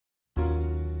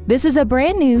This is a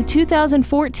brand new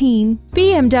 2014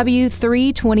 BMW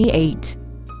 328.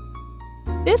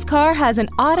 This car has an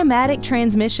automatic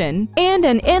transmission and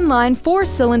an inline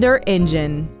 4-cylinder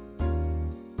engine.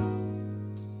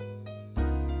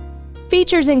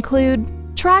 Features include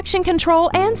traction control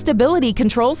and stability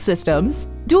control systems,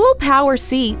 dual power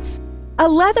seats, a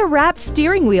leather-wrapped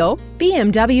steering wheel,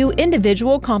 BMW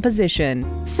individual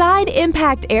composition, side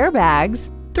impact airbags,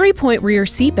 3-point rear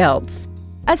seat belts,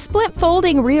 a split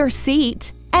folding rear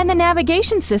seat, and the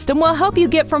navigation system will help you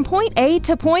get from point A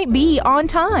to point B on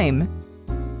time.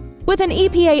 With an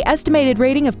EPA estimated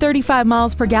rating of 35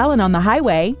 miles per gallon on the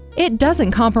highway, it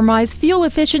doesn't compromise fuel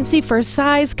efficiency for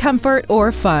size, comfort,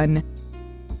 or fun.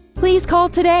 Please call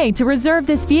today to reserve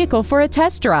this vehicle for a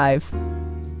test drive.